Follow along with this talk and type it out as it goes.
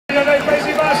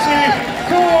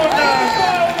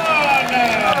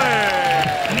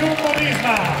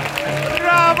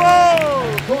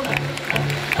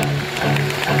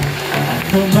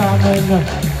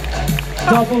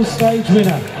double stage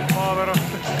winner.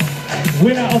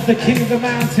 Winner of the King of the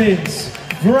Mountains,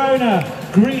 Verona.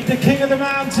 Greet the King of the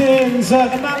Mountains, the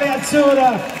Maglia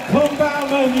Azzurra, Koen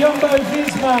Bouwman,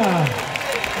 Jumbo-Visma.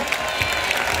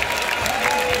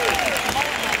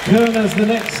 Koen, as the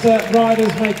next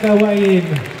riders make their way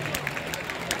in.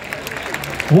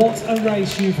 What a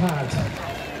race you've had.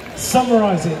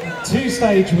 Summarise it, 2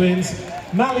 stage wins,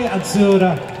 Maglia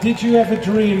Azzurra. Did you ever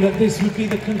dream that this would be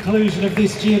the conclusion of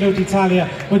this Giro d'Italia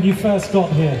when you first got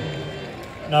here?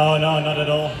 No, not at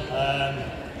all.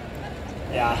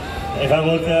 Yeah, if I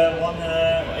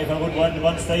would won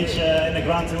one stage in the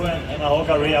Grand Tour in my whole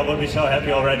career, I would be so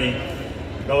happy already.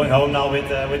 Going home now with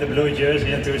the blue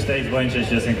jersey and 2 stage wins is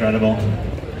just incredible.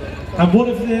 And what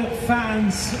have the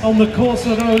fans on the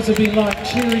Corso Rosa been like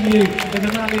cheering you in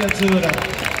the Maglia Azzurra?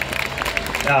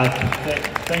 Yeah,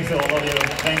 thanks to all of you.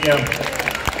 Thank you.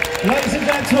 Ladies and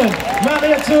gentlemen,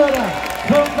 Maglia Azzurra,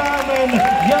 Koen Bouwman,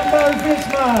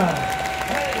 Jumbo-Visma.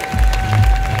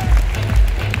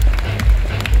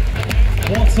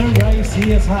 What a race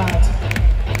he has had.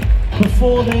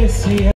 Before this, he